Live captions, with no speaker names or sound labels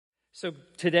So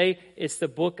today it's the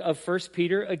book of 1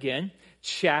 Peter again,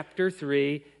 chapter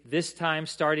 3, this time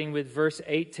starting with verse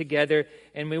 8 together.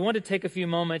 And we want to take a few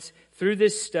moments through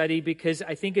this study because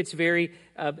I think it's very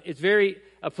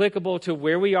applicable to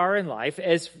where we are in life,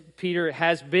 as Peter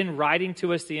has been writing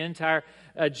to us the entire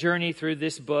journey through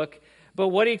this book. But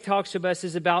what he talks to us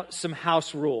is about some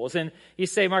house rules. And you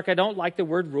say, Mark, I don't like the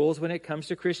word rules when it comes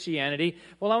to Christianity.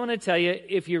 Well, I want to tell you,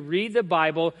 if you read the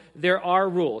Bible, there are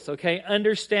rules, okay?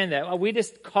 Understand that. We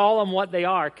just call them what they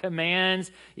are.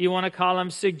 Commands. You want to call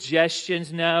them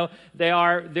suggestions. No, there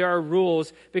are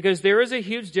rules, because there is a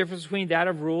huge difference between that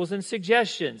of rules and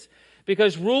suggestions.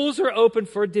 Because rules are open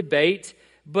for debate,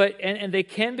 and they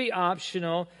can be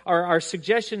optional, or our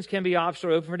suggestions can be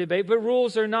optional or open for debate, but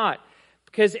rules are not.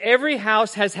 Because every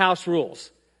house has house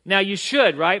rules. Now you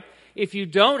should, right? If you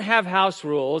don't have house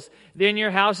rules, then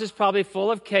your house is probably full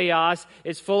of chaos.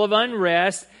 It's full of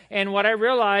unrest. And what I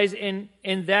realize in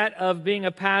that of being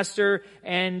a pastor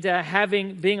and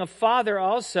being a father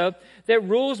also, that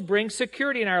rules bring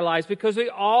security in our lives, because we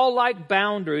all like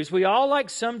boundaries. We all like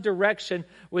some direction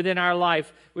within our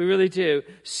life. We really do.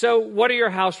 So what are your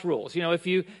house rules? You know,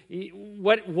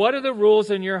 what are the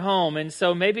rules in your home? And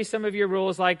so maybe some of your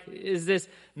rules is this: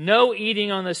 no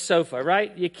eating on the sofa,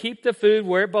 right? You keep the food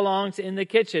where it belongs, in the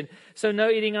kitchen. So no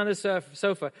eating on the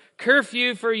sofa.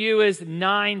 Curfew for you is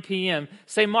 9 p.m.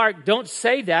 Say, Mark, don't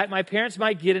say that. My parents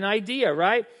might get an idea,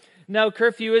 right? No,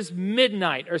 curfew is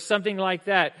midnight or something like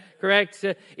that, correct?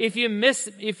 If you mess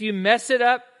it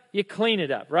up, you clean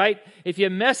it up, right? If you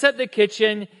mess up the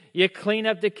kitchen, you clean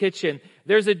up the kitchen.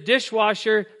 There's a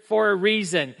dishwasher for a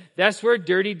reason. That's where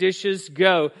dirty dishes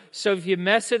go. So if you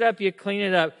mess it up, you clean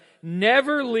it up.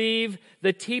 Never leave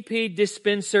the TP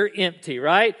dispenser empty,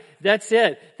 right? That's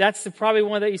it. That's probably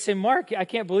one that you say, Mark, I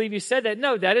can't believe you said that.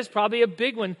 No, that is probably a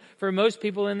big one for most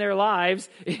people in their lives,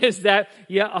 is that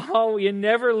you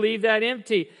never leave that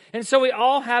empty. And so we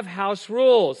all have house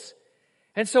rules.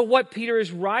 And so what Peter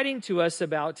is writing to us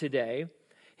about today,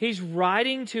 he's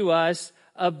writing to us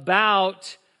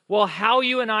about, how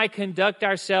you and I conduct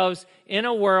ourselves in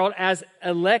a world as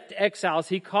elect exiles.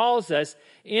 He calls us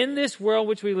in this world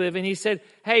which we live in. He said,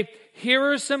 hey, here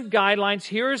are some guidelines,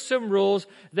 here are some rules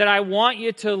that I want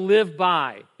you to live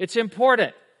by. It's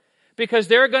important, because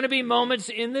there are going to be moments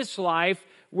in this life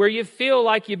where you feel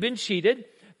like you've been cheated.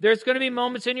 There's going to be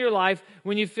moments in your life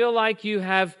when you feel like you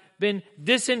have been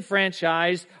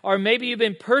disenfranchised, or maybe you've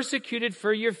been persecuted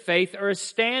for your faith, or a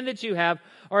stand that you have,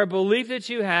 or a belief that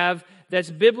you have that's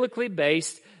biblically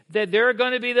based, that there are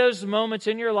going to be those moments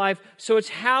in your life. So it's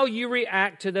how you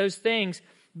react to those things,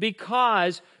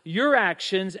 because your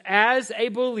actions as a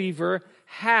believer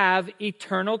have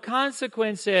eternal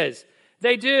consequences.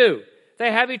 They do.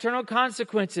 They have eternal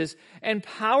consequences. And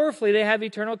powerfully, they have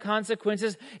eternal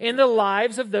consequences in the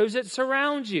lives of those that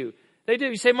surround you. They do.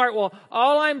 You say, Mark,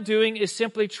 all I'm doing is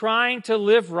simply trying to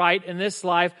live right in this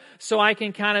life so I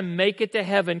can kind of make it to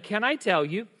heaven. Can I tell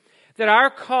you that our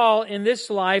call in this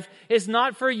life is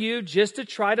not for you just to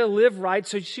try to live right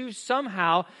so you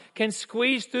somehow can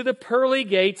squeeze through the pearly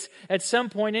gates at some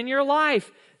point in your life?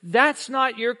 That's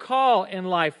not your call in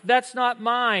life. That's not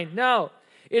mine. No.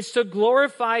 It's to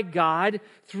glorify God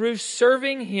through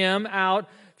serving Him out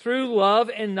through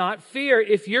love and not fear.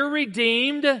 If you're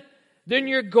redeemed, then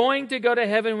you're going to go to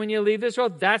heaven when you leave this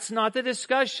world. That's not the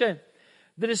discussion.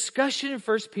 The discussion in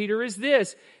 1 Peter is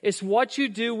this. It's what you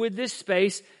do with this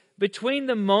space between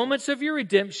the moments of your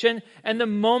redemption and the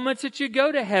moments that you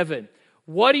go to heaven.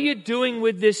 What are you doing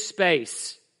with this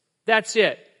space? That's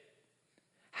it.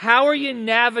 How are you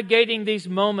navigating these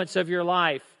moments of your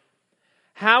life?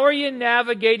 How are you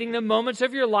navigating the moments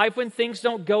of your life when things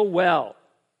don't go well?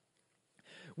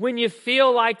 When you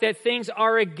feel like that things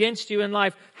are against you in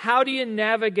life, how do you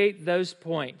navigate those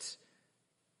points?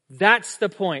 That's the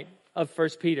point of 1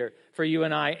 Peter for you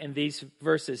and I in these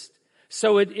verses.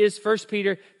 So it is 1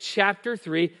 Peter chapter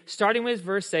 3, starting with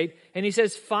verse 8. And he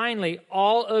says, finally,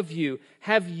 all of you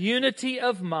have unity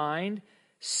of mind,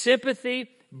 sympathy,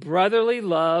 brotherly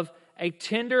love, a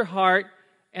tender heart,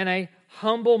 and a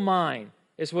humble mind,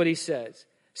 is what he says.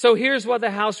 So here's what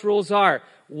the house rules are.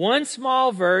 One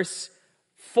small verse,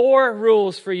 4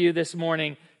 rules for you this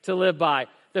morning to live by.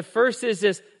 The first is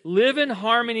this: live in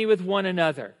harmony with one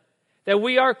another. That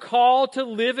we are called to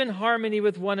live in harmony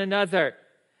with one another.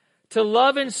 To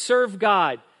love and serve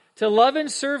God. To love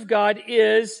and serve God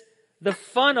is the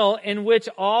funnel in which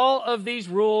all of these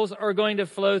rules are going to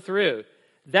flow through.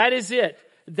 That is it.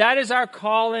 That is our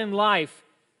call in life.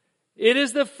 It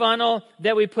is the funnel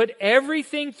that we put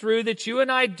everything through that you and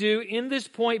I do in this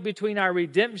point between our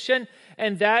redemption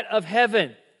and that of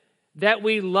heaven. That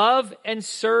we love and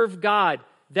serve God.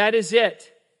 That is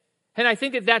it. And I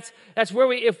think that's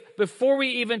where before we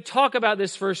even talk about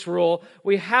this first rule,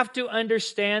 we have to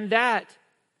understand that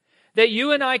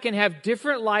you and I can have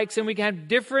different likes and we can have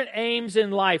different aims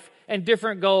in life and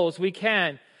different goals. We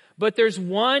can. But there's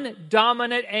one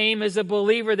dominant aim as a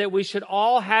believer that we should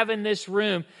all have in this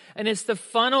room, and it's the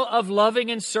funnel of loving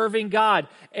and serving God.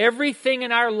 Everything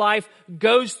in our life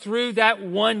goes through that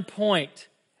one point.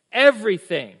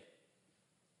 Everything.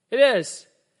 It is.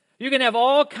 You can have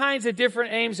all kinds of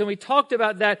different aims, and we talked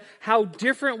about that, how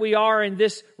different we are in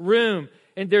this room.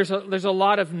 And there's a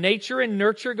lot of nature and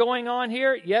nurture going on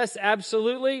here. Yes,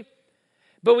 absolutely.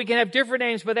 But we can have different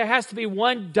aims, but there has to be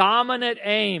one dominant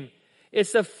aim.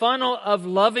 It's the funnel of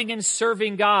loving and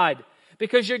serving God.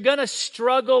 Because you're going to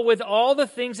struggle with all the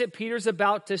things that Peter's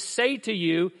about to say to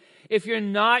you if you're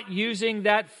not using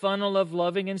that funnel of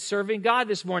loving and serving God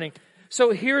this morning.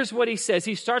 So here's what he says.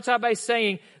 He starts out by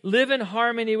saying, live in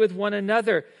harmony with one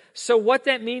another. So what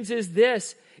that means is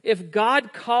this. If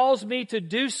God calls me to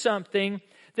do something,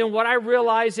 then what I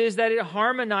realize is that it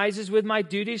harmonizes with my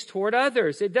duties toward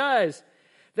others. It does.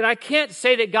 That I can't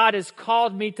say that God has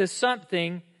called me to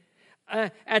something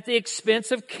at the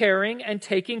expense of caring and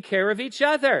taking care of each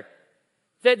other.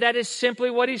 That is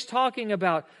simply what he's talking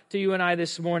about to you and I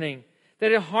this morning.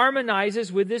 That it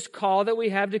harmonizes with this call that we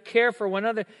have to care for one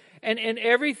another. And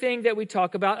everything that we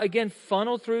talk about, again,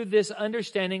 funnel through this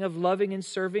understanding of loving and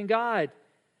serving God.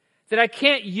 That I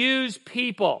can't use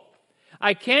people.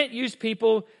 I can't use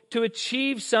people to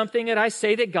achieve something that I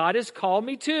say that God has called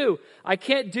me to. I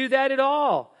can't do that at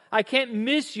all. I can't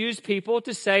misuse people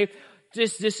to say,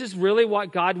 this is really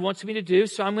what God wants me to do,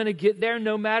 so I'm going to get there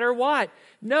no matter what.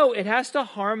 No, it has to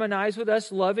harmonize with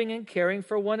us loving and caring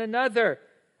for one another.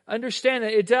 Understand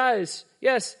that it does.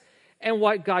 Yes. And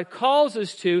what God calls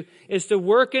us to is to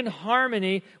work in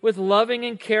harmony with loving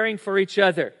and caring for each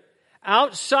other.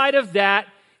 Outside of that,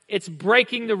 it's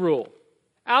breaking the rule.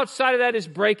 Outside of that is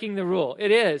breaking the rule.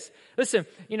 It is. Listen,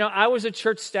 I was a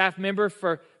church staff member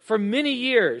for many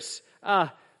years.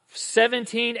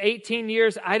 17, 18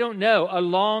 years, I don't know, a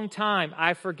long time.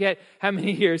 I forget how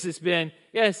many years it's been.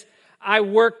 Yes, I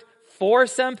worked for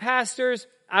some pastors.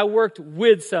 I worked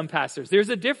with some pastors. There's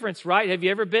a difference, right? Have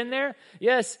you ever been there?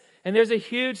 Yes, and there's a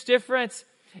huge difference.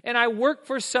 And I worked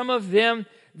for some of them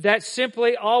that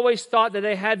simply always thought that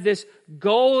they had this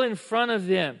goal in front of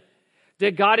them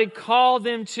that God had called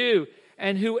them to.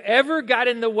 And whoever got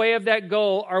in the way of that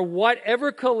goal, or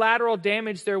whatever collateral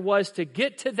damage there was to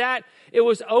get to that, it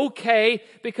was okay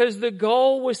because the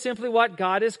goal was simply what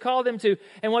God has called them to.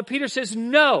 And what Peter says,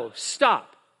 no,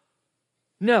 stop.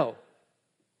 No.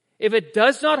 If it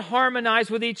does not harmonize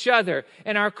with each other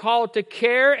and are called to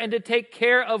care and to take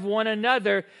care of one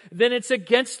another, then it's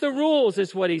against the rules,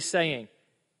 is what he's saying.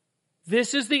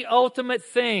 This is the ultimate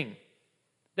thing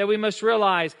that we must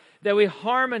realize, that we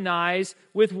harmonize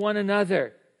with one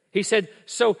another. He said,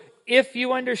 so if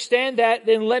you understand that,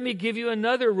 then let me give you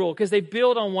another rule, because they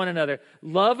build on one another.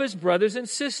 Love as brothers and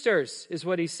sisters, is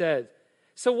what he said.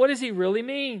 So what does he really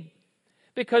mean?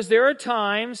 Because there are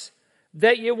times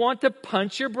that you want to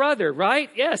punch your brother, right?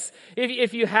 Yes.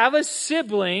 If you have a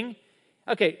sibling,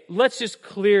 okay, let's just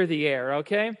clear the air,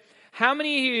 okay? How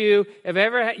many of you have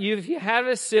ever, if you have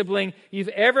a sibling, you've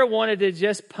ever wanted to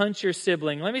just punch your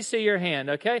sibling? Let me see your hand,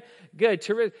 okay? Good.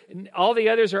 All the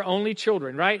others are only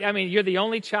children, right? I mean, you're the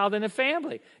only child in a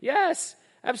family. Yes,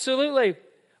 absolutely.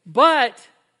 But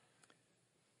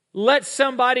let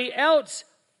somebody else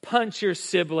punch your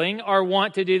sibling or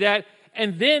want to do that,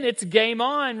 and then it's game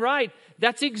on, right?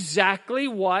 That's exactly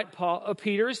what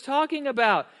Peter is talking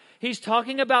about. He's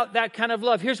talking about that kind of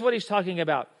love. Here's what he's talking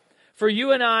about. For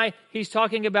you and I, he's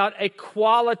talking about a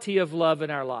quality of love in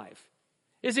our life.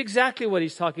 Is exactly what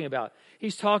he's talking about.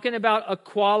 He's talking about a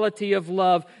quality of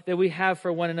love that we have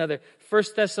for one another. 1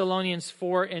 Thessalonians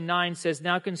 4:9 says,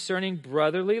 now concerning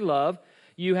brotherly love,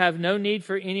 you have no need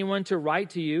for anyone to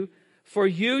write to you, for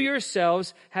you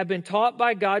yourselves have been taught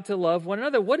by God to love one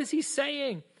another. What is he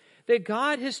saying? That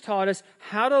God has taught us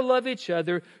how to love each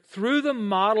other through the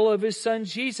model of his son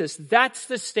Jesus. That's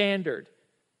the standard.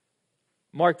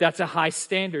 Mark, that's a high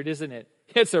standard, isn't it?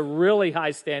 It's a really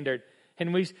high standard.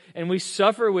 And we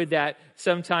suffer with that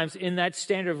sometimes, in that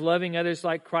standard of loving others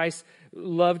like Christ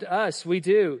loved us. We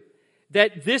do.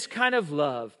 That this kind of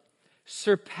love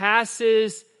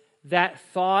surpasses that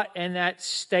thought and that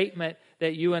statement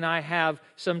that you and I have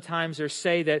sometimes, or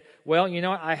say that, well,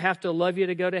 I have to love you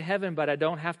to go to heaven, but I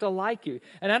don't have to like you.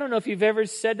 And I don't know if you've ever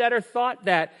said that or thought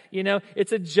that.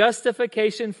 It's a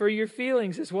justification for your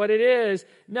feelings is what it is.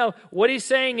 No, what he's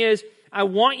saying is, I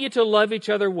want you to love each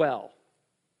other well.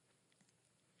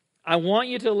 I want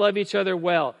you to love each other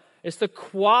well. It's the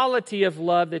quality of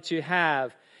love that you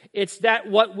have. It's that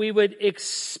what we would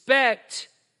expect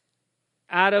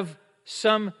out of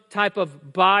some type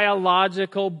of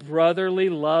biological brotherly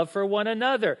love for one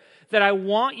another. That I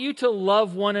want you to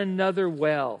love one another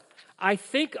well. I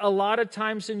think a lot of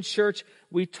times in church,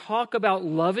 we talk about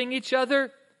loving each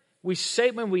other. We say,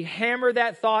 when we hammer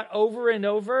that thought over and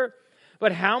over,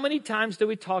 but how many times do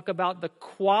we talk about the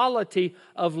quality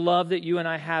of love that you and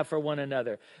I have for one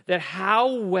another? That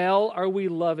how well are we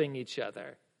loving each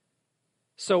other?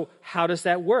 So how does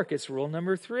that work? It's rule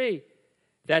number 3.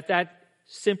 That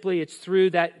simply it's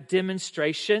through that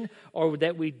demonstration, or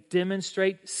that we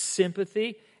demonstrate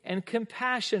sympathy and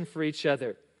compassion for each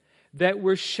other. That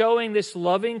we're showing this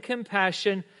loving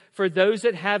compassion for those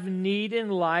that have need in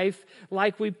life,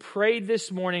 like we prayed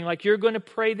this morning, like you're going to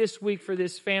pray this week for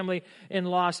this family in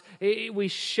loss. We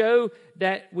show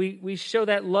that we show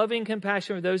that loving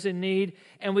compassion for those in need,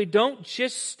 and we don't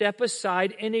just step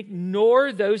aside and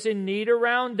ignore those in need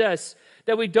around us.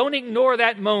 That we don't ignore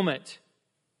that moment.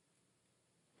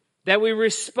 That we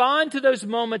respond to those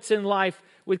moments in life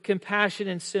with compassion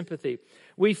and sympathy.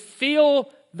 We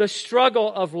feel the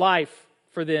struggle of life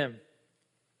for them.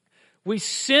 We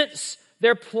sense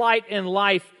their plight in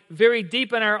life very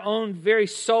deep in our own very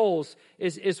souls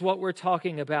is what we're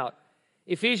talking about.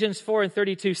 Ephesians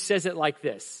 4:32 says it like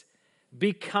this.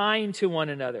 Be kind to one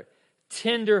another,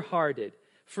 tender-hearted,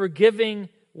 forgiving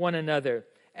one another,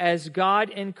 as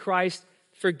God in Christ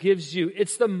forgives you.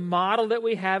 It's the model that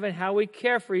we have in how we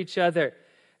care for each other.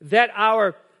 That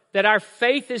our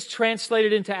faith is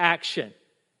translated into action,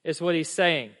 is what he's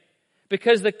saying.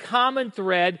 Because the common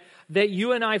thread that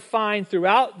you and I find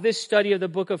throughout this study of the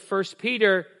book of 1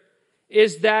 Peter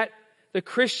is that the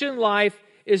Christian life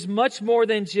is much more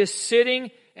than just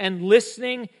sitting and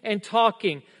listening and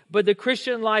talking. But the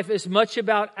Christian life is much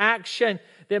about action.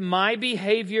 That my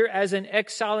behavior as an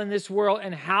exile in this world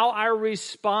and how I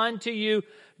respond to you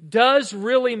does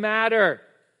really matter.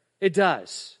 It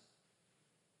does.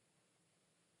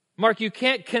 Mark, you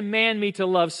can't command me to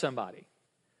love somebody.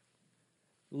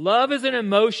 Love is an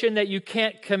emotion that you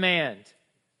can't command.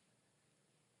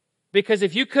 Because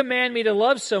if you command me to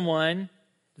love someone,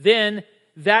 then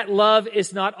that love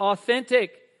is not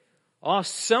authentic. Oh,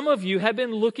 some of you have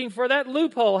been looking for that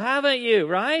loophole, haven't you,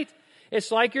 right?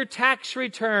 It's like your tax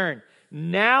return.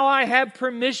 Now I have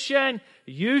permission.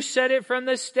 You said it from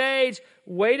the stage.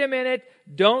 Wait a minute.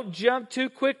 Don't jump too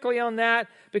quickly on that.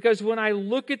 Because when I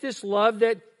look at this love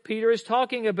that Peter is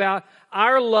talking about,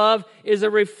 our love is a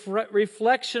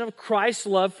reflection of Christ's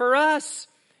love for us.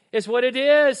 It's what it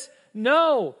is.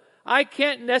 No, I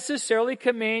can't necessarily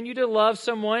command you to love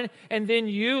someone and then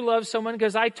you love someone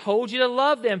because I told you to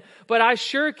love them. But I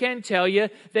sure can tell you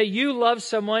that you love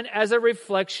someone as a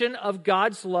reflection of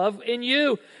God's love in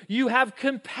you. You have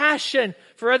compassion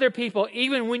for other people,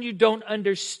 even when you don't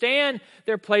understand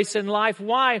their place in life.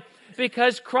 Why?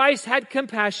 Because Christ had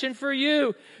compassion for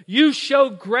you. You show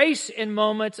grace in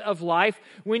moments of life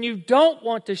when you don't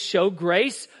want to show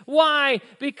grace. Why?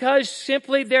 Because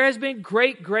simply there has been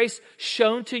great grace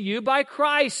shown to you by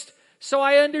Christ. So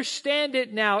I understand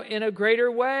it now in a greater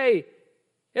way.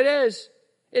 It is.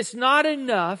 It's not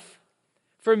enough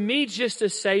for me just to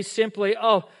say simply,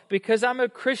 oh, because I'm a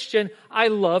Christian, I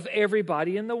love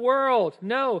everybody in the world.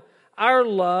 No, our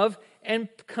love and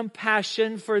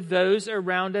compassion for those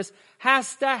around us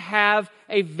has to have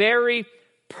a very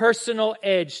personal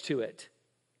edge to it.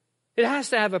 It has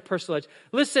to have a personal edge.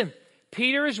 Listen,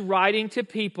 Peter is writing to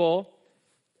people.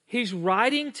 He's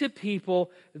writing to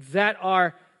people that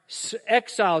are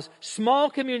exiles, small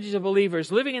communities of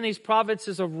believers living in these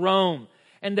provinces of Rome.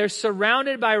 And they're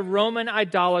surrounded by Roman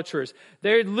idolaters.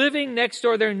 They're living next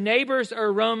door. Their neighbors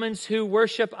are Romans who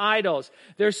worship idols.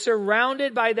 They're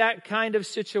surrounded by that kind of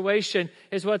situation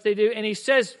is what they do. And he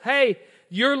says, hey,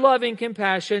 your loving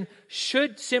compassion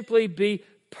should simply be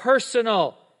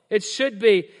personal. It should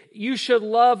be. You should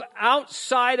love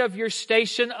outside of your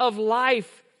station of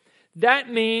life.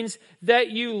 That means that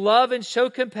you love and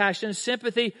show compassion and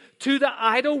sympathy to the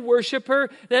idol worshiper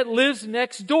that lives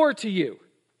next door to you.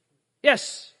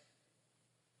 Yes.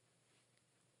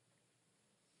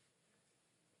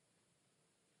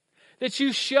 That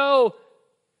you show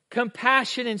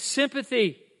compassion and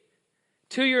sympathy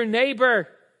to your neighbor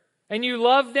and you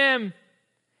love them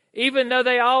even though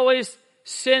they always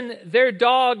send their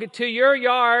dog to your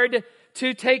yard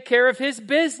to take care of his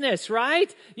business,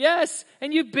 right? Yes,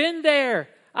 and you've been there.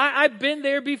 I've been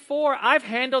there before. I've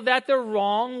handled that the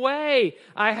wrong way.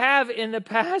 I have in the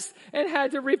past and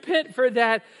had to repent for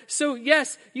that. So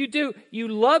yes, you do. You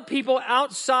love people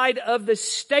outside of the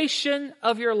station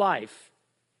of your life.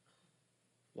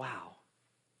 Wow.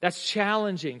 That's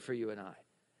challenging for you and I.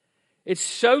 It's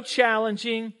so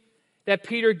challenging that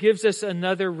Peter gives us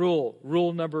another rule,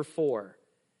 rule number 4.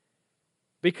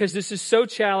 Because this is so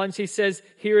challenging, he says,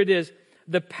 here it is,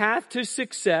 the path to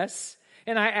success,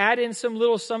 and I add in some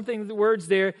little something words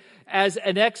there, as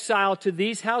an exile to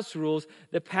these house rules,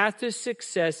 the path to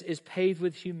success is paved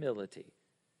with humility.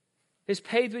 It's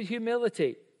paved with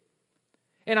humility.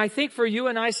 And I think for you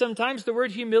and I, sometimes the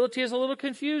word humility is a little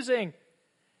confusing.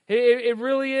 It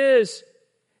really is.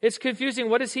 It's confusing.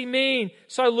 What does he mean?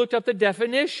 So I looked up the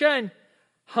definition.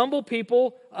 Humble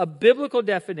people, a biblical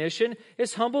definition,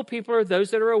 is humble people are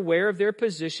those that are aware of their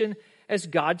position as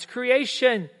God's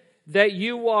creation, that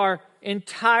you are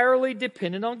entirely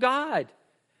dependent on God.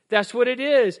 That's what it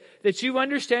is, that you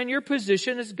understand your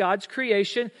position as God's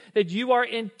creation, that you are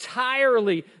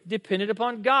entirely dependent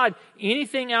upon God.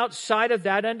 Anything outside of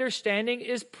that understanding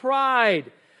is pride.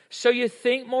 So you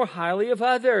think more highly of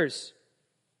others.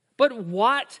 But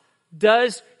what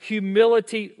does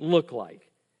humility look like?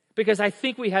 Because I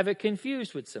think we have it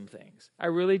confused with some things. I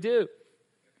really do.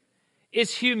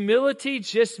 Is humility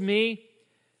just me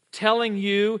telling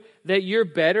you that you're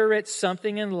better at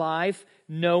something in life,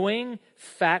 knowing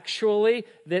factually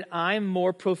that I'm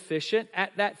more proficient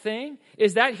at that thing?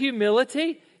 Is that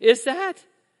humility? Is that?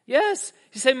 Yes.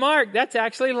 You say, Mark, that's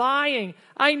actually lying.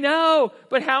 I know,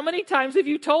 but how many times have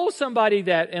you told somebody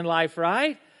that in life,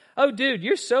 right? Oh, dude,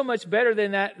 you're so much better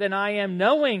than that than I am,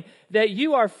 knowing that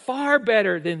you are far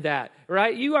better than that,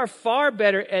 right? You are far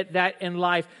better at that in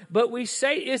life. But we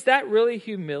say, is that really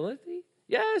humility?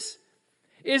 Yes.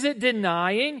 Is it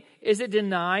denying? Is it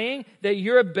denying that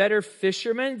you're a better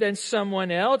fisherman than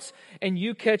someone else and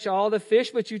you catch all the fish,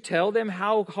 but you tell them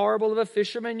how horrible of a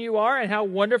fisherman you are and how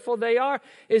wonderful they are?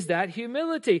 Is that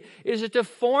humility? Is it to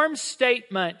form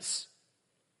statements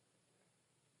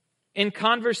in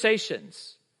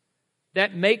conversations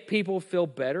that make people feel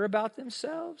better about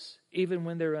themselves, even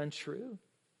when they're untrue?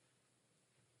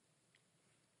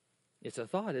 It's a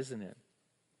thought, isn't it?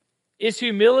 Is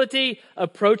humility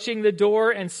approaching the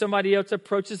door and somebody else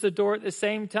approaches the door at the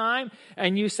same time?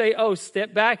 And you say, oh,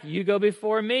 step back, you go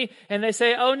before me. And they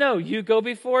say, oh, no, you go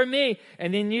before me.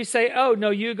 And then you say, oh, no,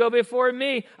 you go before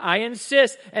me. I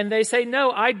insist. And they say,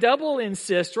 no, I double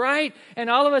insist, right?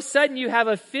 And all of a sudden you have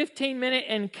a 15-minute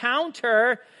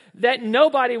encounter that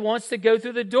nobody wants to go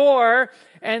through the door,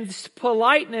 and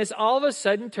politeness all of a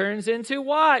sudden turns into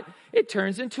what? It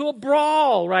turns into a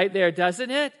brawl right there,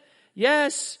 doesn't it?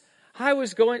 Yes.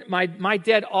 My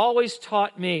dad always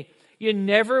taught me, you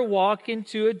never walk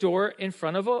into a door in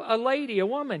front of a lady, a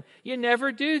woman. You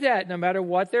never do that, no matter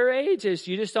what their age is.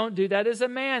 You just don't do that as a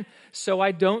man. So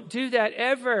I don't do that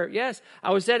ever. Yes,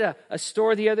 I was at a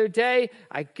store the other day.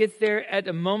 I get there at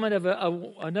a moment of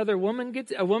a woman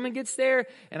gets there,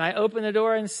 and I open the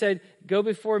door and said, go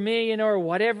before me, or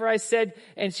whatever I said.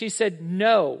 And she said,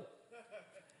 no.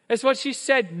 That's what she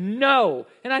said, no.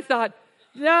 And I thought,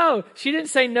 no, she didn't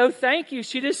say no, thank you.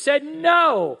 She just said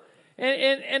no.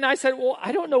 And I said, well,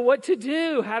 I don't know what to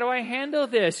do. How do I handle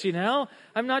this?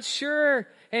 I'm not sure.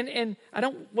 And I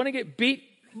don't want to get beat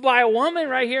by a woman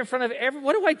right here in front of everyone.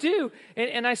 What do I do?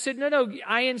 And I said, no,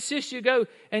 I insist you go.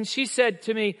 And she said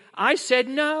to me, I said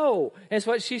no. That's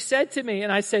what she said to me.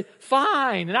 And I said,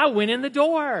 fine. And I went in the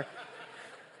door.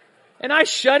 And I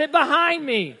shut it behind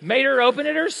me. Made her open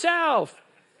it herself.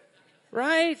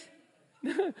 Right?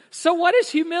 So what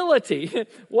is humility?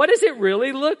 What does it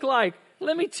really look like?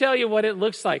 Let me tell you what it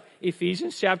looks like.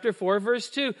 Ephesians chapter 4, verse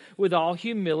 2. With all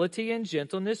humility and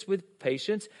gentleness, with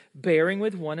patience, bearing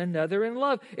with one another in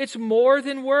love. It's more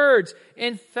than words.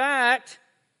 In fact,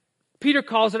 Peter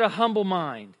calls it a humble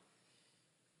mind.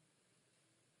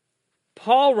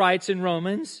 Paul writes in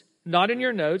Romans, not in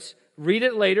your notes, read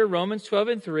it later, Romans 12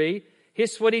 and 3.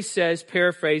 Here's what he says,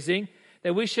 paraphrasing,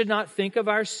 that we should not think of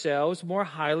ourselves more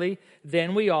highly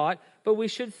than we ought, but we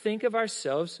should think of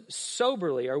ourselves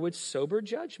soberly, or with sober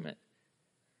judgment.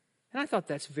 And I thought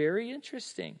that's very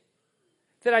interesting,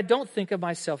 that I don't think of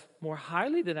myself more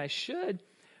highly than I should,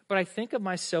 but I think of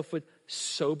myself with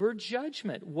sober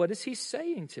judgment. What is he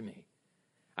saying to me?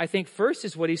 I think first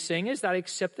is what he's saying is that I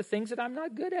accept the things that I'm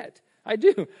not good at. I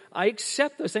do. I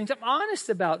accept those things. I'm honest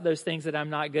about those things that I'm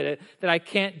not good at, that I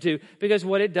can't do. Because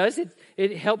what it does,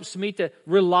 it helps me to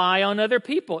rely on other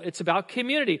people. It's about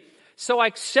community. So I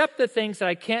accept the things that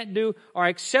I can't do, or I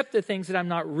accept the things that I'm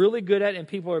not really good at and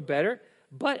people are better.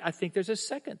 But I think there's a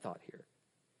second thought here.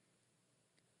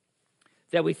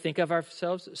 That we think of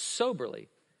ourselves soberly.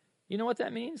 You know what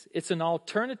that means? It's an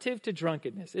alternative to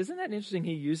drunkenness. Isn't that interesting?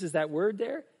 He uses that word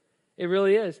there. It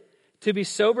really is. To be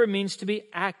sober means to be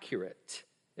accurate,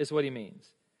 is what he means.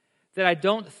 that I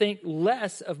don't think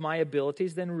less of my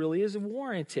abilities than really is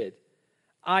warranted.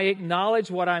 I acknowledge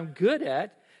what I'm good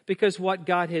at, because what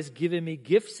God has given me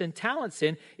gifts and talents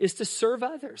in is to serve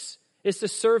others. It's to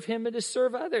serve Him and to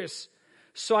serve others.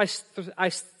 So I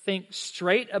think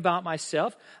straight about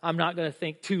myself. I'm not going to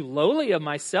think too lowly of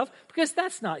myself, because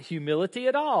that's not humility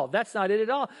at all. That's not it at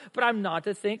all. But I'm not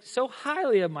to think so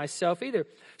highly of myself either.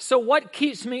 So what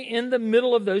keeps me in the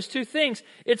middle of those two things?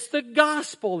 It's the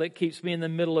gospel that keeps me in the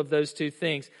middle of those two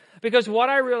things. Because what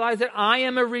I realize that I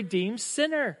am a redeemed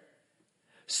sinner.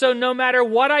 So no matter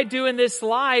what I do in this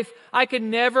life, I can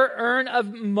never earn a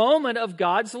moment of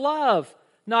God's love.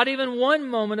 Not even one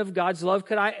moment of God's love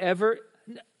could I ever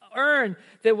earn.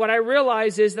 That what I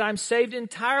realize is that I'm saved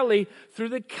entirely through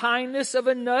the kindness of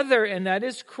another, and that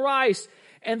is Christ.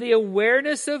 And the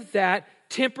awareness of that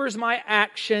tempers my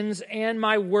actions and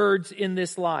my words in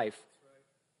this life.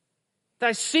 That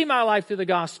I see my life through the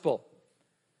gospel.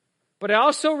 But I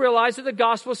also realize that the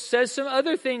gospel says some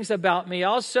other things about me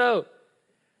also.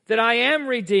 That I am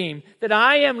redeemed, that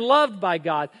I am loved by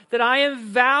God, that I am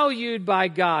valued by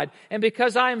God. And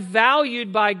because I am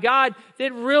valued by God,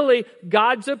 then really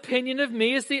God's opinion of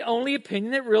me is the only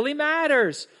opinion that really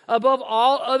matters above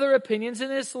all other opinions in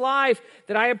this life.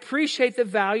 That I appreciate the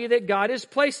value that God has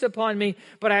placed upon me,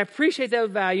 but I appreciate that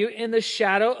value in the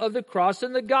shadow of the cross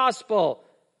and the gospel.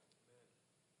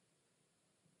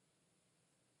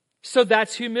 So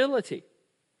that's humility.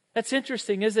 That's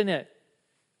interesting, isn't it?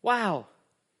 Wow.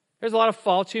 There's a lot of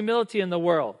false humility in the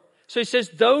world. So he says,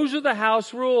 those are the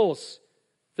house rules.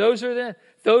 There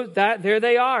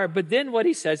they are. But then what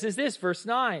he says is this, verse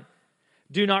 9.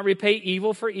 Do not repay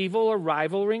evil for evil or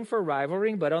rivaling for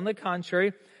rivaling, but on the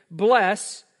contrary,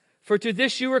 bless, for to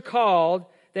this you were called,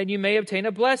 that you may obtain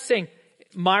a blessing.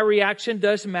 My reaction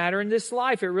does matter in this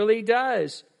life. It really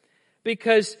does.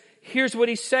 Because here's what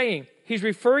he's saying. He's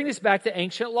referring this back to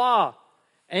ancient law.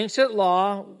 Ancient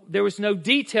law, there was no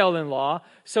detail in law.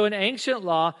 So in ancient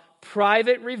law,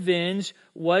 private revenge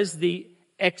was the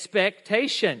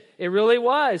expectation. It really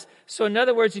was. So in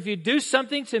other words, if you do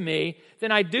something to me,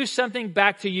 then I do something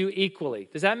back to you equally.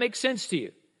 Does that make sense to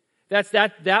you?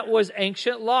 That was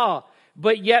ancient law.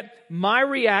 But yet my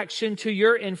reaction to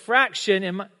your infraction,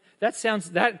 and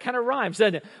that kind of rhymes,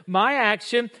 doesn't it? My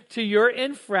action to your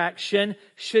infraction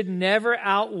should never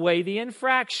outweigh the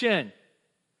infraction.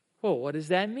 Well, what does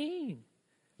that mean?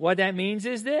 What that means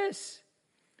is this.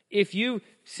 If you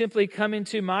simply come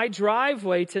into my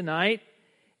driveway tonight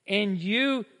and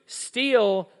you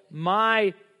steal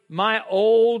my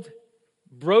old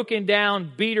broken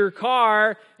down beater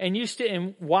car, and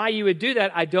and why you would do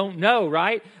that, I don't know,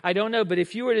 right? I don't know. But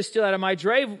if you were to steal out of my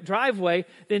driveway,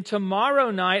 then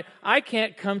tomorrow night I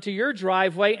can't come to your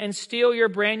driveway and steal your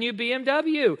brand new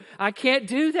BMW. I can't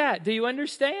do that. Do you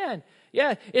understand?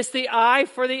 Yeah, it's the eye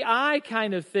for the eye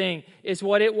kind of thing is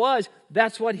what it was.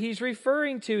 That's what he's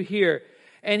referring to here.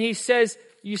 And he says,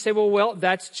 you say, well,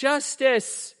 that's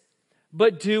justice.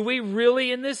 But do we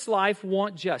really in this life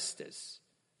want justice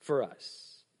for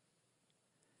us?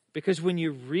 Because when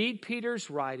you read Peter's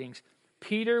writings,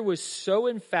 Peter was so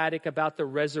emphatic about the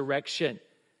resurrection.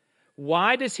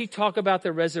 Why does he talk about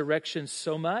the resurrection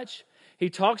so much? He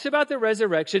talks about the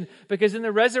resurrection because in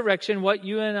the resurrection, what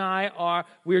you and I are,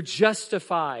 we're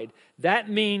justified. That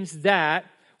means that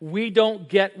we don't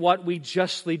get what we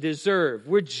justly deserve.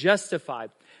 We're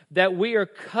justified. That we are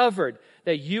covered.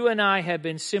 That you and I have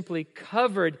been simply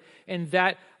covered in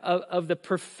that of the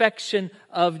perfection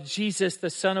of Jesus,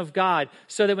 the Son of God.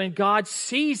 So that when God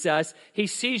sees us, He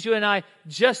sees you and I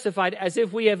justified as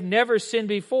if we have never sinned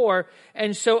before.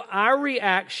 And so our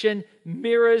reaction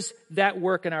mirrors that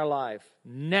work in our life.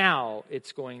 Now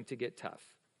it's going to get tough.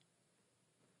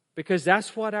 Because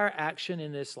that's what our action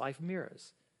in this life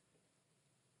mirrors.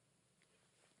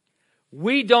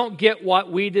 We don't get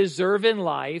what we deserve in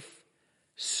life,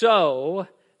 so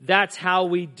that's how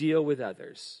we deal with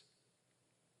others.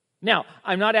 Now,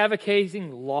 I'm not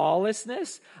advocating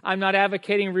lawlessness. I'm not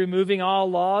advocating removing all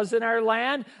laws in our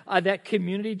land, that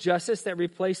community justice that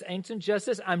replaced ancient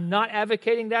justice. I'm not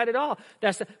advocating that at all.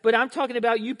 But I'm talking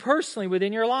about you personally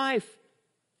within your life.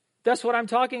 That's what I'm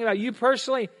talking about. You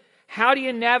personally, how do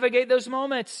you navigate those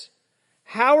moments?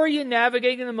 How are you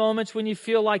navigating the moments when you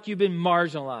feel like you've been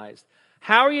marginalized?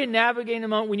 How are you navigating the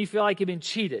moment when you feel like you've been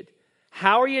cheated?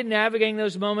 How are you navigating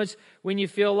those moments when you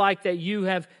feel like that you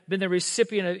have been the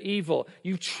recipient of evil?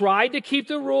 You've tried to keep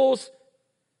the rules.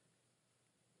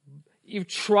 You've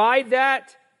tried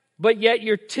that, but yet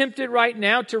you're tempted right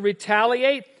now to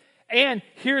retaliate. And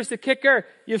here's the kicker.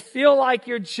 You feel like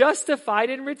you're justified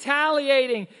in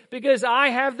retaliating because I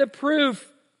have the proof.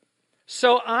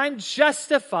 So I'm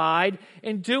justified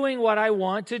in doing what I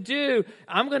want to do.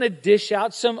 I'm going to dish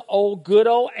out some good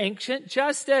old ancient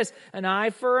justice, an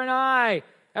eye for an eye.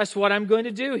 That's what I'm going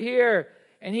to do here.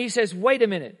 And he says, wait a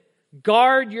minute,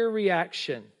 guard your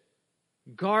reaction,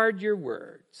 guard your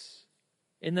words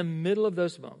in the middle of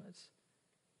those moments.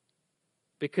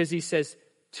 Because he says,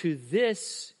 to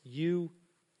this you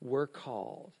were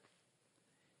called.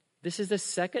 This is the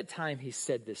second time he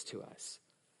said this to us.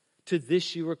 To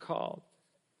this you were called.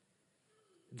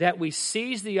 That we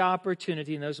seize the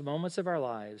opportunity in those moments of our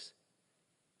lives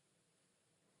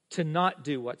to not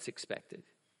do what's expected.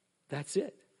 That's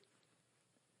it.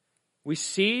 We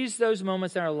seize those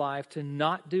moments in our life to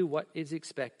not do what is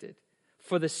expected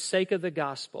for the sake of the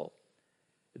gospel,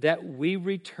 that we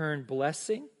return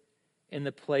blessing in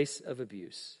the place of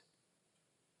abuse.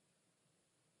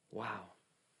 Wow.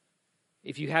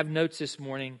 If you have notes this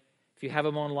morning, if you have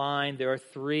them online, there are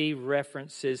 3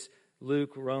 references,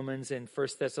 Luke, Romans, and 1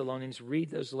 Thessalonians. Read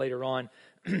those later on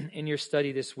in your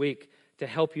study this week to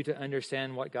help you to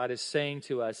understand what God is saying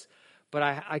to us. But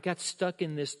I got stuck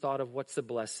in this thought of what's the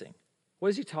blessing? What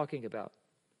is he talking about?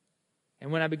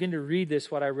 And when I begin to read this,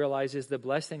 what I realize is the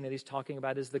blessing that he's talking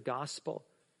about is the gospel.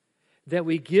 That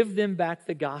we give them back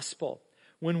the gospel.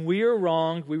 When we are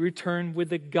wronged, we return with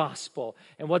the gospel.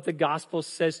 And what the gospel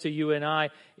says to you and I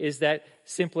is that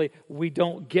simply we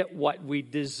don't get what we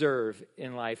deserve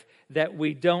in life. That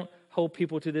we don't hold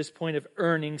people to this point of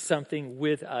earning something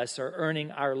with us or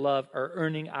earning our love or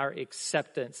earning our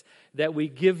acceptance. That we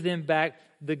give them back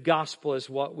the gospel is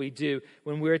what we do.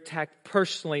 When we're attacked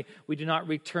personally, we do not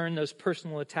return those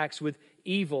personal attacks with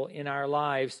evil in our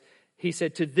lives. He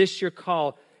said, to this you're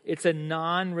called. It's a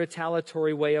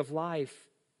non-retaliatory way of life.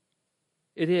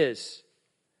 It is.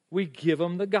 We give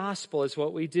them the gospel is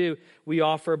what we do. We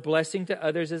offer blessing to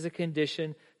others as a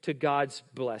condition to God's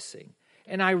blessing.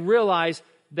 And I realize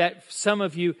that some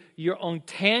of you, you're on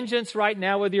tangents right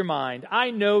now with your mind.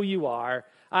 I know you are.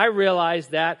 I realize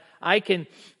that. I can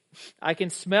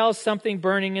smell something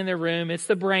burning in the room. It's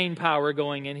the brain power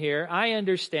going in here. I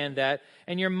understand that.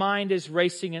 And your mind is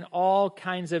racing in all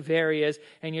kinds of areas.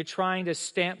 And you're trying to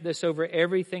stamp this over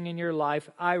everything in your life.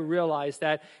 I realize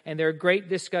that. And there are great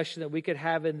discussions that we could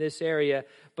have in this area.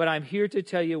 But I'm here to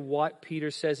tell you what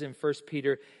Peter says in 1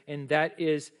 Peter. And that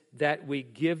is that we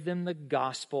give them the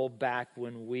gospel back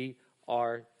when we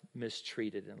are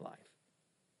mistreated in life.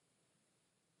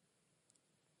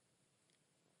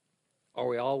 Are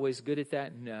we always good at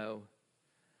that? No.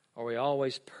 Are we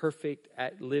always perfect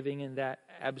at living in that?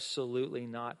 Absolutely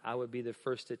not. I would be the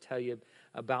first to tell you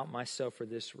about myself or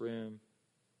this room.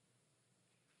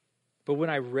 But when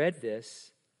I read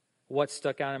this, what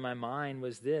stuck out in my mind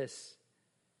was this,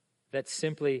 that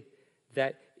simply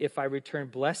that if I return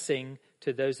blessing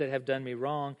to those that have done me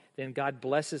wrong, then God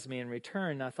blesses me in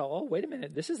return. And I thought, oh, wait a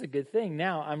minute, this is a good thing.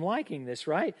 Now I'm liking this,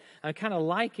 right? I'm kind of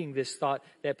liking this thought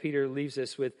that Peter leaves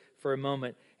us with for a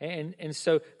moment. And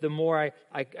so the more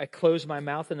I close my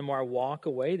mouth and the more I walk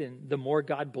away, then the more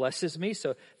God blesses me.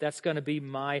 So that's going to be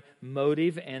my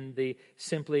motive and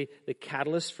simply the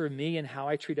catalyst for me and how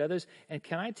I treat others. And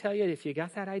can I tell you, if you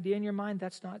got that idea in your mind,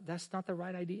 that's not the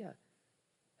right idea.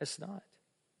 It's not.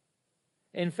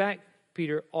 In fact,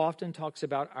 Peter often talks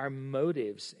about our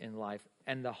motives in life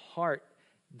and the heart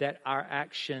that our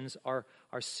actions are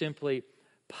simply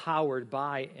powered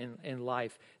by in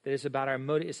life. That is about our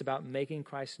motive. It's about making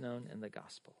Christ known in the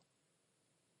gospel.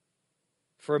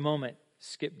 For a moment,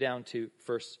 skip down to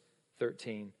verse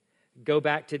 13. Go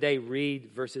back today,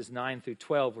 read verses 9 through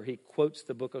 12, where he quotes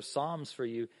the book of Psalms for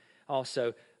you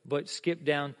also. But skip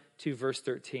down to verse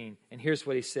 13. And here's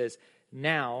what he says.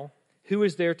 Now, who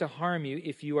is there to harm you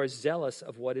if you are zealous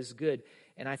of what is good?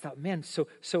 And I thought, man, so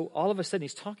all of a sudden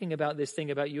he's talking about this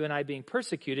thing about you and I being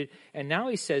persecuted. And now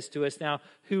he says to us, now,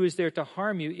 who is there to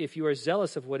harm you if you are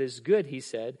zealous of what is good, he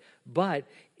said. But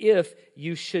if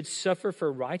you should suffer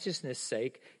for righteousness'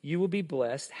 sake, you will be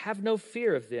blessed. Have no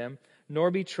fear of them,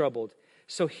 nor be troubled.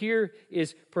 So here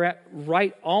is perhaps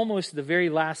right almost the very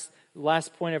last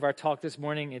point of our talk this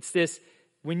morning. It's this: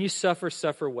 when you suffer,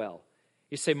 suffer well.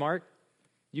 You say, Mark,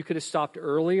 you could have stopped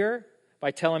earlier by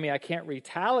telling me I can't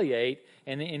retaliate,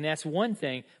 and that's one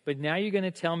thing. But now you're going to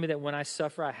tell me that when I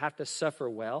suffer, I have to suffer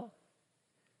well?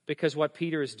 Because what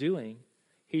Peter is doing,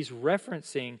 he's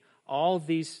referencing all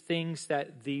these things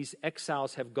that these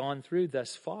exiles have gone through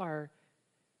thus far.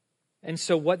 And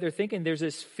so what they're thinking, there's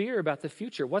this fear about the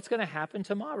future. What's going to happen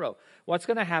tomorrow? What's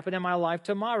going to happen in my life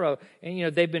tomorrow?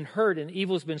 And, they've been hurt and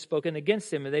evil's been spoken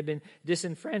against them and they've been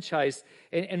disenfranchised.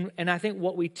 And I think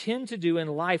what we tend to do in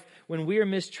life when we are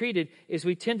mistreated is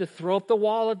we tend to throw up the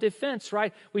wall of defense,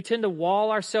 right? We tend to wall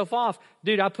ourselves off.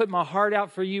 Dude, I put my heart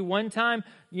out for you one time.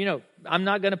 I'm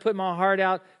not going to put my heart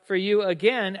out for you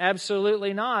again.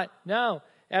 Absolutely not. No.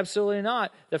 Absolutely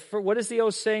not. What is the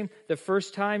old saying? The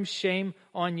first time, shame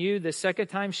on you. The second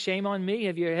time, shame on me.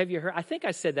 Have you heard? I think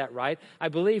I said that right. I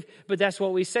believe. But that's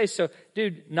what we say. So,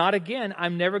 dude, not again.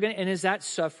 I'm never going to. And is that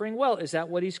suffering well? Is that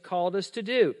what he's called us to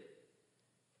do?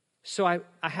 So I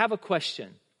have a question.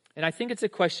 And I think it's a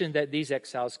question that these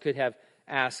exiles could have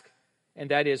asked.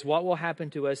 And that is, what will happen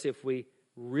to us if we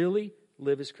really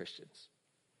live as Christians?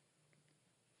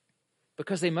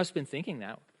 Because they must have been thinking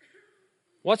that.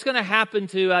 What's going to happen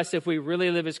to us if we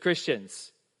really live as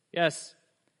Christians? Yes.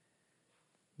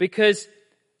 Because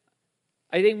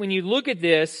I think when you look at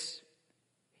this,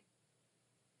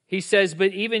 he says,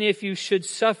 but even if you should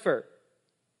suffer.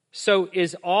 So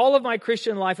is all of my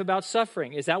Christian life about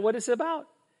suffering? Is that what it's about?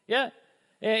 Yeah.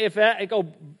 If I go,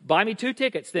 buy me 2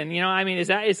 tickets, then, is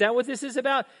that what this is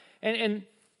about? And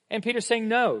Peter's saying,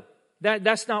 no,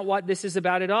 that's not what this is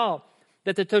about at all.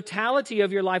 That the totality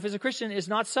of your life as a Christian is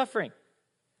not suffering.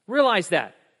 Realize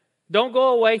that. Don't go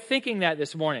away thinking that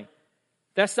this morning.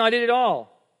 That's not it at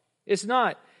all. It's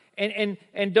not. And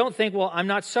don't think, well, I'm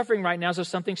not suffering right now, so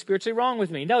something's spiritually wrong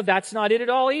with me. No, that's not it at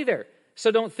all either.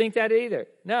 So don't think that either.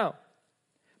 No.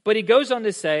 But he goes on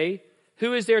to say,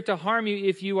 who is there to harm you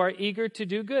if you are eager to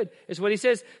do good? Is what he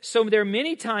says. So there are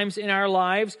many times in our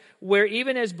lives where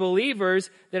even as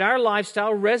believers, that our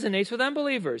lifestyle resonates with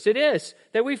unbelievers. It is.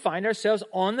 That we find ourselves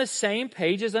on the same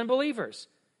page as unbelievers.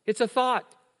 It's a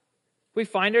thought. We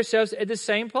find ourselves at the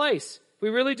same place. We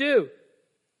really do.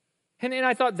 And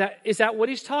I thought, is that what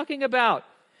he's talking about?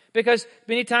 Because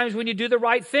many times when you do the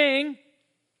right thing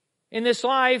in this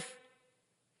life,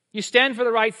 you stand for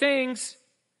the right things,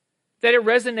 that it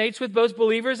resonates with both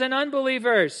believers and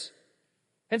unbelievers.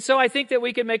 And so I think that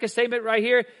we can make a statement right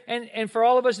here, and for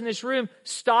all of us in this room,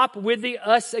 stop with the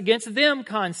us against them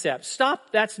concept.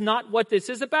 Stop. That's not what this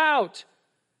is about.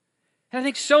 And I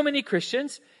think so many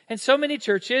Christians and so many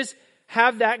churches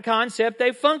have that concept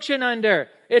they function under.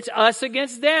 It's us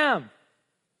against them.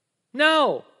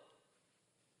 No.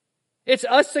 It's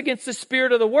us against the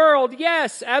spirit of the world.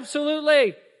 Yes,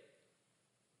 absolutely.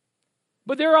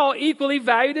 But they're all equally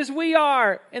valued as we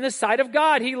are in the sight of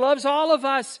God. He loves all of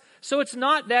us. So it's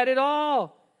not that at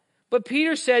all. But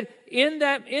Peter said, in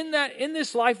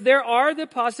this life,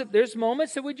 there's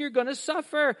moments in which you're going to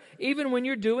suffer, even when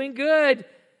you're doing good.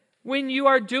 When you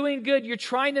are doing good, you're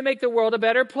trying to make the world a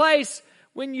better place.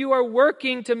 When you are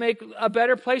working to make a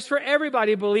better place for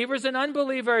everybody, believers and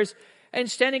unbelievers, and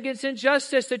standing against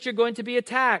injustice, that you're going to be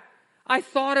attacked. I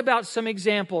thought about some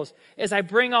examples as I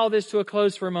bring all this to a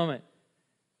close for a moment.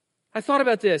 I thought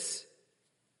about this.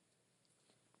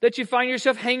 That you find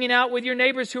yourself hanging out with your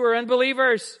neighbors who are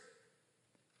unbelievers.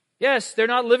 Yes, they're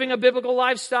not living a biblical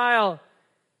lifestyle.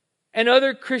 And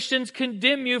other Christians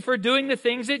condemn you for doing the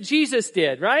things that Jesus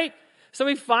did, right? So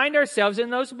we find ourselves in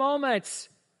those moments.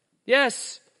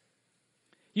 Yes.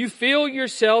 You feel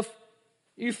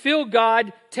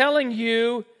God telling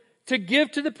you to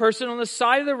give to the person on the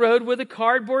side of the road with a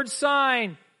cardboard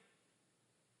sign.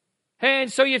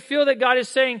 And so you feel that God is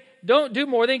saying, don't do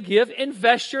more than give,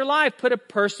 invest your life, put a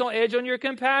personal edge on your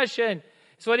compassion.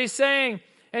 That's what he's saying.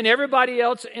 And everybody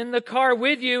else in the car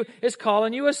with you is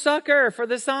calling you a sucker for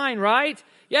the sign, right?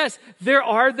 Yes, there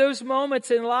are those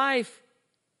moments in life.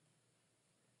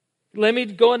 Let me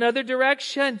go another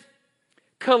direction.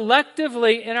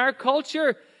 Collectively in our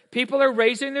culture, people are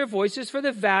raising their voices for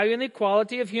the value and the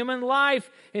equality of human life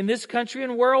in this country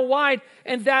and worldwide.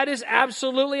 And that is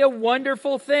absolutely a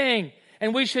wonderful thing.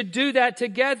 And we should do that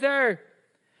together.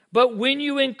 But when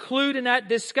you include in that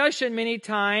discussion many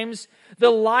times the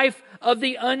life of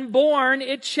the unborn,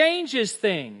 it changes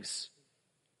things.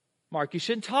 Mark, you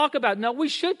shouldn't talk about it. No, we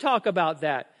should talk about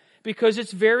that because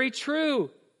it's very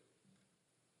true.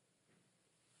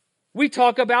 We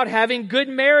talk about having good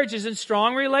marriages and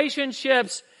strong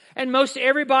relationships. And most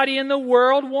everybody in the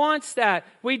world wants that.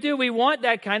 We do. We want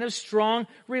that kind of strong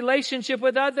relationship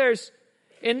with others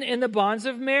in the bonds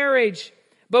of marriage.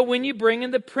 But when you bring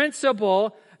in the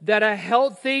principle that a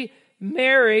healthy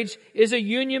marriage is a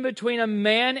union between a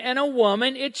man and a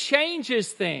woman, it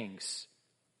changes things.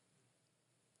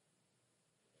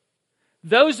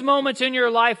 Those moments in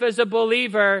your life as a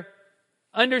believer,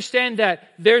 understand that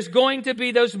there's going to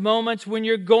be those moments when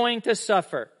you're going to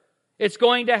suffer. It's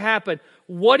going to happen.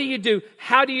 What do you do?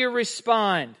 How do you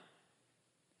respond?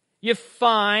 You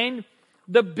find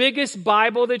the biggest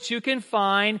Bible that you can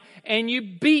find and you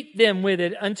beat them with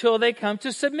it until they come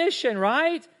to submission,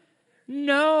 right?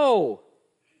 No.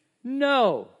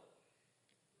 No.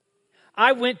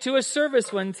 I went to a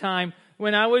service one time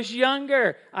when I was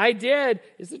younger. I did.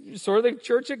 It's sort of the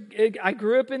church. I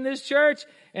grew up in this church,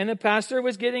 and the pastor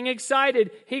was getting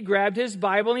excited. He grabbed his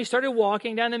Bible and he started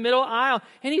walking down the middle aisle,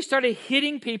 and he started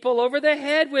hitting people over the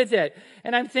head with it.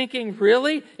 And I'm thinking,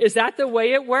 really? Is that the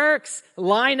way it works?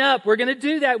 Line up. We're going to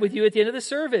do that with you at the end of the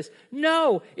service.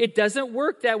 No, it doesn't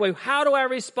work that way. How do I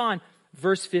respond?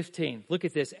 Verse 15. Look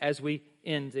at this as we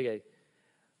end today.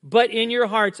 But in your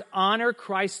hearts, honor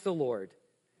Christ the Lord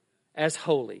as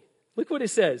holy. Look what it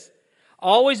says.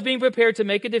 Always being prepared to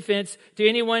make a defense to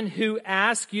anyone who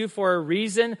asks you for a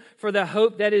reason for the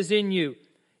hope that is in you.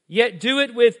 Yet do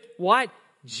it with what?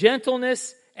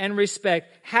 Gentleness and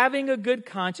respect, having a good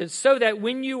conscience, so that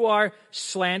when you are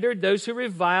slandered, those who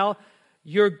revile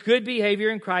your good behavior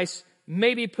in Christ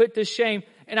may be put to shame.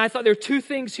 And I thought there are two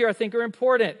things here I think are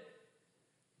important.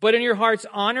 But in your hearts,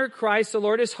 honor Christ the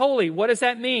Lord as holy. What does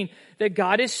that mean? That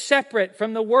God is separate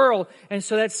from the world. And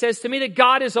so that says to me that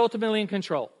God is ultimately in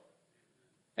control.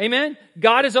 Amen?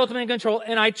 God is ultimately in control.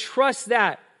 And I trust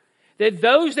that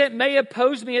those that may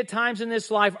oppose me at times in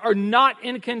this life are not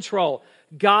in control.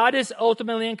 God is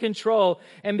ultimately in control.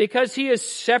 And because He is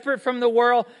separate from the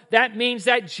world, that means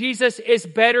that Jesus is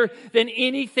better than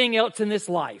anything else in this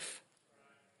life.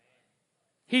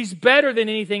 He's better than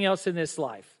anything else in this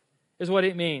life. Is what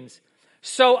it means.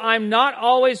 So I'm not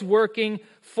always working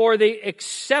for the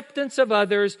acceptance of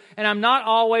others, and I'm not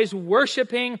always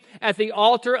worshiping at the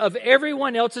altar of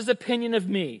everyone else's opinion of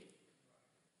me.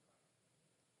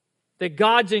 That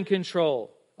God's in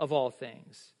control of all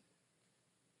things.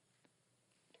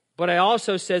 But I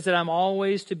also says that I'm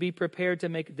always to be prepared to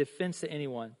make a defense to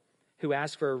anyone who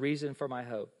asks for a reason for my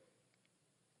hope.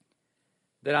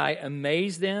 That I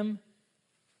amaze them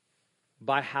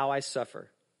by how I suffer.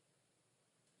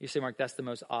 You say, Mark, that's the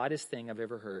most oddest thing I've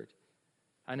ever heard.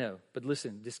 I know, but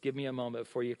listen, just give me a moment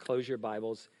before you close your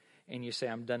Bibles and you say,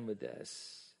 I'm done with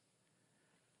this.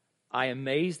 I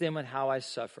amaze them at how I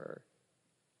suffer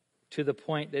to the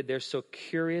point that they're so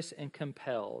curious and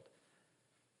compelled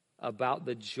about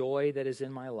the joy that is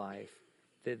in my life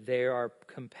that they are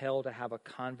compelled to have a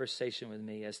conversation with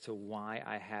me as to why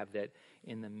I have that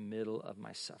in the middle of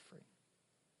my suffering.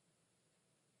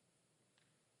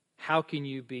 How can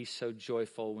you be so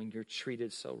joyful when you're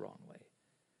treated so wrongly?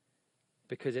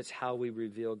 Because it's how we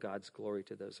reveal God's glory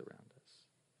to those around us.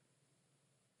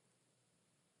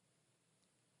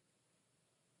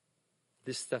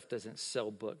 This stuff doesn't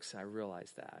sell books. I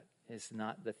realize that. It's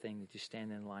not the thing that you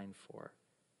stand in line for.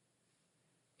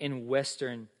 In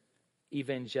Western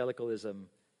evangelicalism,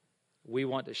 we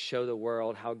want to show the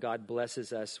world how God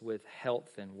blesses us with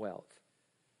health and wealth.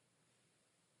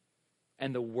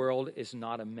 And the world is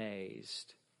not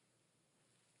amazed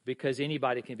because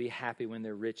anybody can be happy when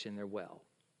they're rich and they're well.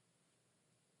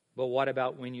 But what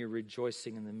about when you're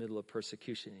rejoicing in the middle of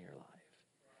persecution in your life?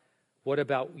 What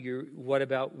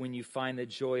about when you find the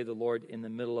joy of the Lord in the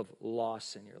middle of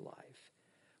loss in your life?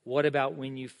 What about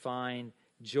when you find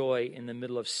joy in the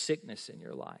middle of sickness in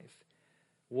your life?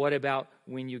 What about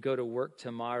when you go to work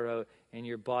tomorrow and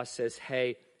your boss says,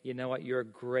 hey, you know what, you're a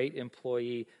great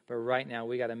employee, but right now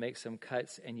we got to make some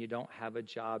cuts and you don't have a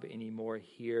job anymore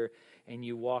here. And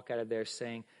you walk out of there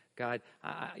saying, God,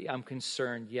 I'm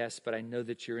concerned, yes, but I know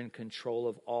that you're in control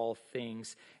of all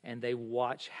things. And they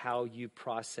watch how you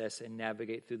process and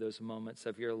navigate through those moments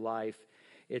of your life.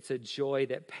 It's a joy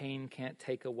that pain can't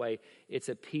take away. It's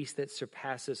a peace that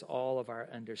surpasses all of our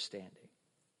understanding.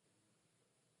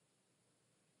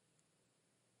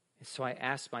 And so I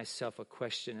asked myself a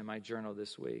question in my journal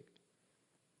this week.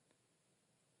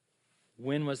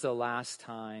 When was the last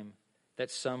time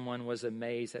that someone was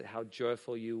amazed at how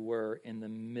joyful you were in the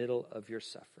middle of your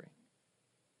suffering?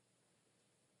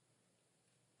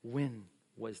 When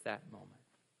was that moment?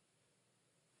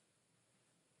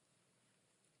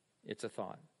 It's a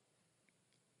thought.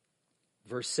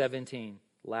 Verse 17,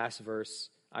 last verse,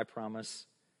 I promise.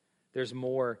 There's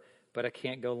more, but I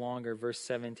can't go longer. Verse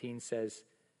 17 says,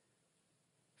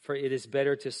 for it is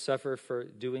better to suffer for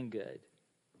doing good,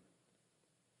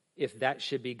 if that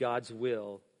should be God's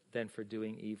will, than for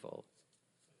doing evil.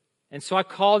 And so I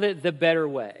called it the better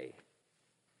way.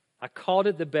 I called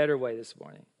it the better way this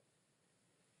morning.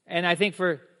 And I think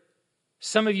for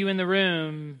some of you in the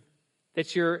room,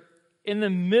 that you're in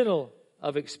the middle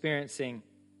of experiencing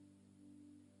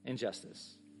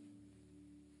injustice.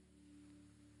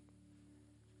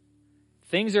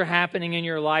 Things are happening in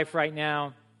your life right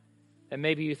now that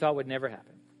maybe you thought would never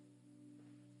happen.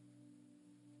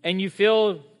 And you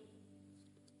feel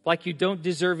like you don't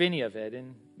deserve any of it,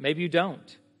 and maybe you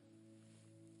don't.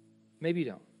 Maybe you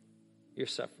don't. You're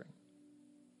suffering.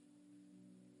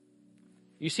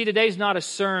 You see, today's not a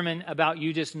sermon about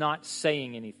you just not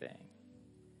saying anything.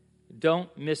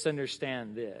 Don't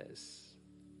misunderstand this.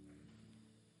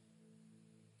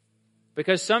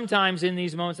 Because sometimes in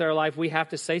these moments of our life, we have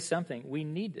to say something. We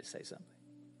need to say something.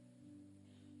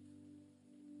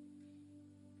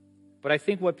 But I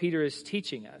think what Peter is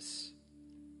teaching us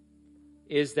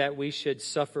is that we should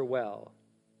suffer well.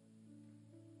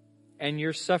 And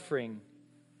your suffering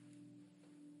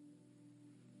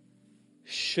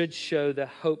should show the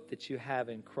hope that you have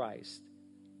in Christ.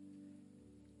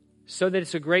 So that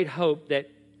it's a great hope that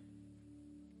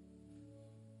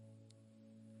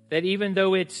even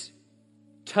though it's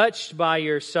touched by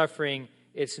your suffering,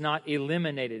 it's not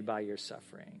eliminated by your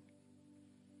suffering.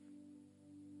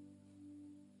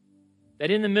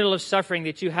 That in the middle of suffering,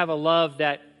 that you have a love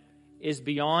that is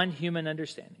beyond human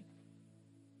understanding.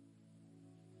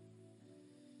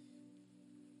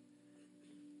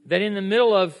 That in the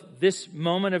middle of this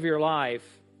moment of your life,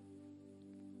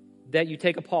 that you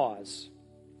take a pause.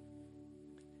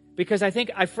 Because I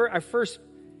think our first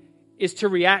is to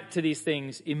react to these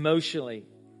things emotionally.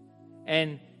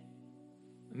 And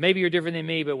maybe you're different than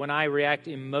me, but when I react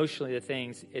emotionally to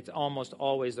things, it's almost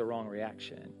always the wrong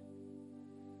reaction.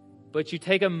 But you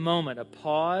take a moment, a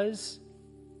pause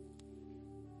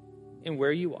in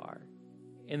where you are,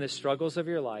 in the struggles of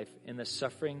your life, in the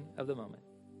suffering of the moment.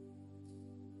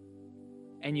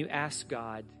 And you ask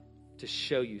God to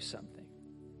show you something.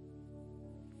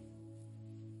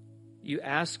 You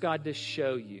ask God to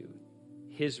show you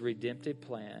His redemptive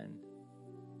plan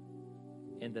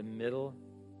in the middle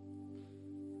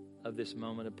of this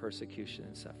moment of persecution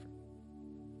and suffering.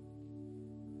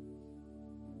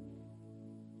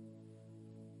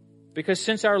 Because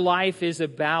since our life is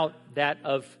about that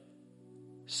of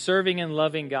serving and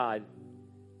loving God,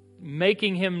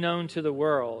 making Him known to the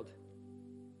world,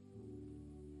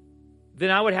 then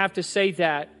I would have to say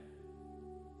that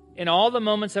in all the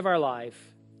moments of our life,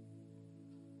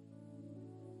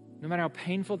 no matter how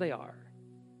painful they are,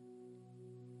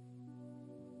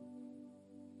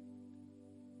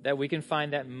 that we can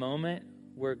find that moment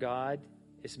where God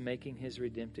is making His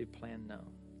redemptive plan known.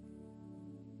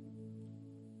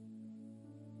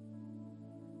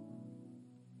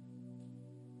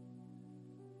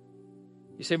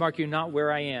 You say, Mark, you're not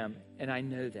where I am, and I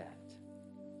know that.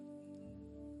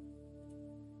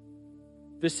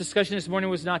 This discussion this morning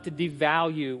was not to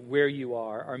devalue where you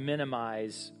are or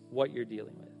minimize what you're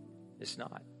dealing with. It's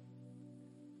not.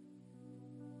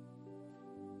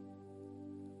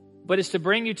 But it's to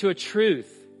bring you to a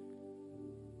truth.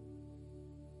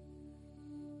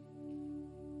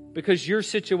 Because your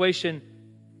situation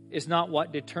is not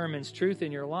what determines truth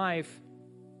in your life.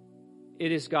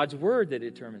 It is God's Word that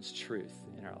determines truth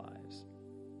in our lives.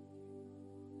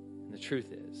 And the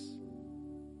truth is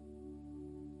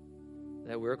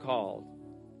that we're called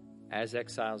as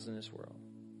exiles in this world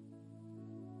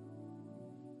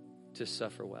to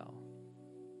suffer well.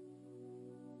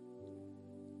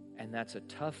 And that's a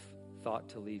tough thought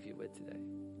to leave you with today.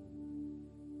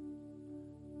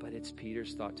 But it's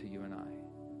Peter's thought to you and I.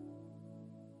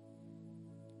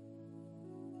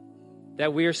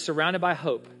 That we are surrounded by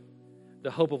hope. The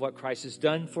hope of what Christ has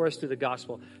done for us through the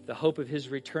gospel. The hope of His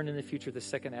return in the future, the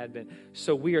second advent.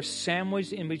 So we are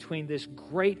sandwiched in between this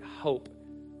great hope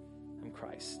from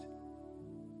Christ.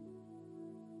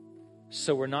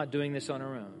 So we're not doing this on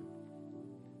our own.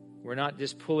 We're not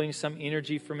just pulling some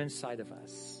energy from inside of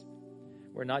us.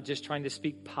 We're not just trying to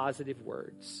speak positive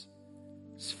words.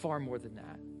 It's far more than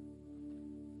that.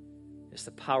 It's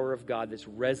the power of God that's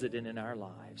resident in our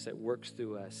lives that works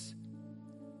through us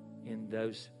in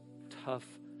those tough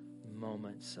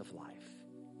moments of life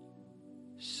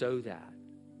so that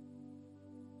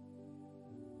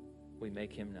we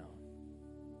make Him known.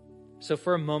 So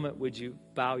for a moment, would you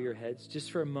bow your heads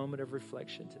just for a moment of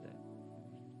reflection today?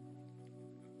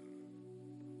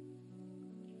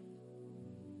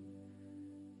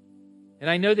 And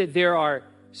I know that there are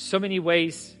so many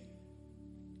ways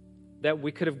that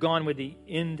we could have gone with the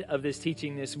end of this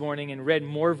teaching this morning and read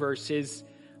more verses,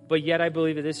 but yet I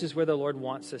believe that this is where the Lord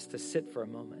wants us to sit for a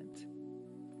moment.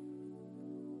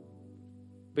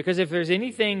 Because if there's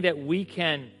anything that we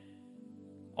can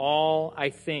all, I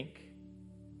think,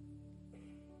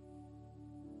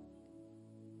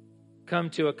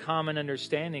 come to a common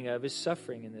understanding of is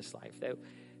suffering in this life.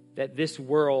 That this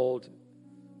world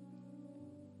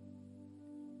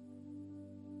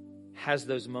has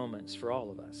those moments for all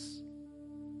of us.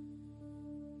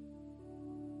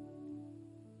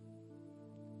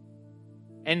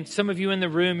 And some of you in the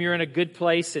room, you're in a good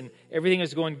place and everything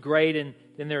is going great. And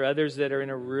then there are others that are in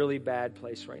a really bad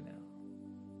place right now.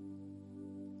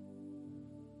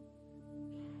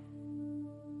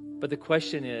 But the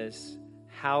question is,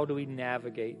 how do we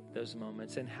navigate those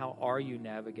moments? And how are you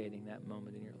navigating that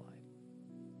moment in your life?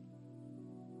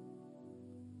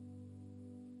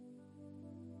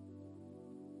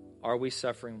 Are we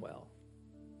suffering well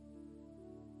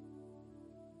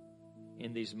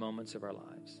in these moments of our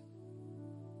lives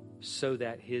so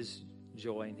that His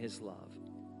joy and His love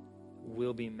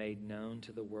will be made known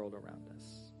to the world around us?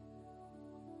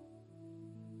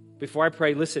 Before I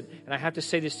pray, listen, and I have to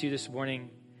say this to you this morning.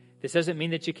 This doesn't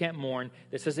mean that you can't mourn.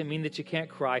 This doesn't mean that you can't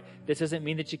cry. This doesn't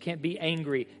mean that you can't be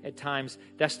angry at times.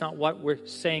 That's not what we're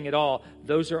saying at all.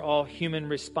 Those are all human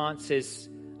responses.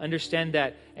 Understand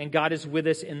that. And God is with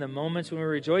us in the moments when we're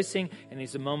rejoicing, and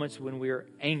He's the moments when we are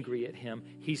angry at Him.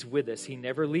 He's with us. He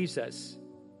never leaves us.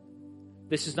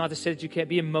 This is not to say that you can't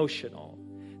be emotional.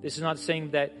 This is not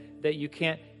saying that you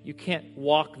can't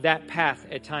walk that path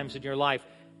at times in your life.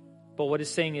 But what it's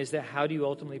saying is that how do you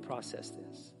ultimately process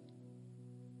this?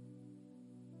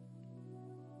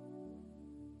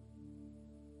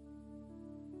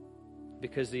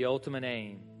 Because the ultimate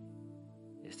aim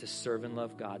is to serve and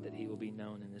love God, that He will be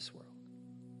known in this world.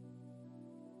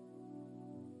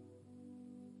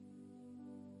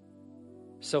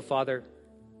 So, Father,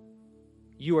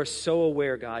 You are so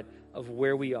aware, God, of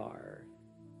where we are.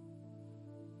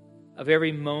 Of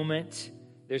every moment,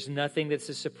 there's nothing that's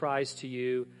a surprise to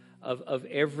You. Of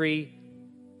every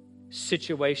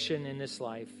situation in this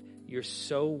life, You're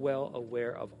so well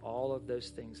aware of all of those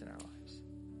things in our lives.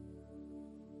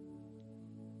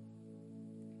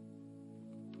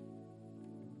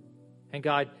 And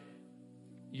God,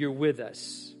 You're with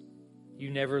us. You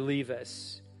never leave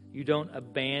us. You don't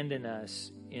abandon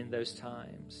us in those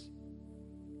times.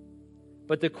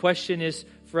 But the question is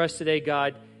for us today,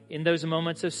 God, in those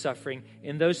moments of suffering,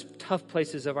 in those tough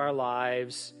places of our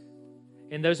lives,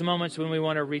 in those moments when we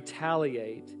want to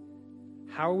retaliate,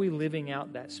 how are we living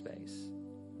out that space?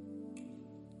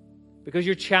 Because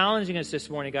You're challenging us this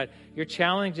morning, God. You're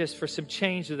challenging us for some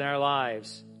change within our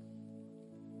lives.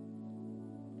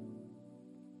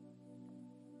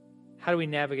 How do we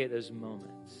navigate those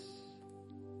moments?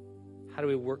 How do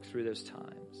we work through those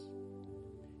times?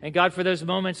 And God, for those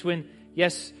moments when,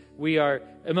 yes, we are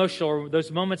emotional, or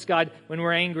those moments, God, when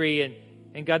we're angry,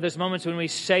 and God, those moments when we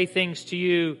say things to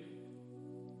You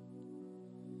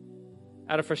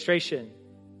out of frustration.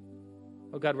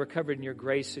 Oh God, we're covered in Your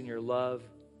grace and Your love.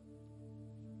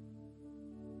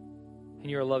 And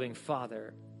You're a loving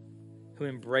Father who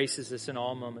embraces us in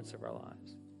all moments of our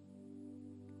lives.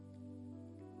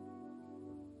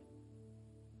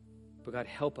 But God,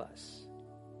 help us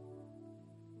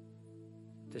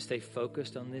to stay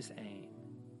focused on this aim,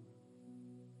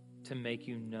 to make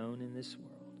You known in this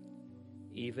world,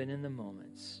 even in the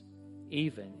moments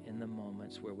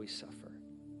where we suffer.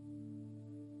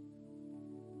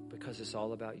 Because it's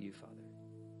all about You, Father.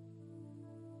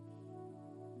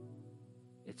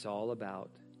 It's all about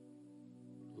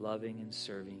loving and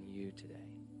serving You today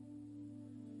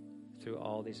through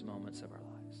all these moments of our lives.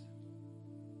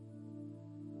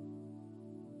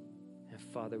 And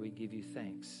Father, we give You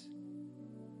thanks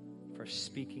for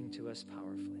speaking to us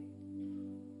powerfully.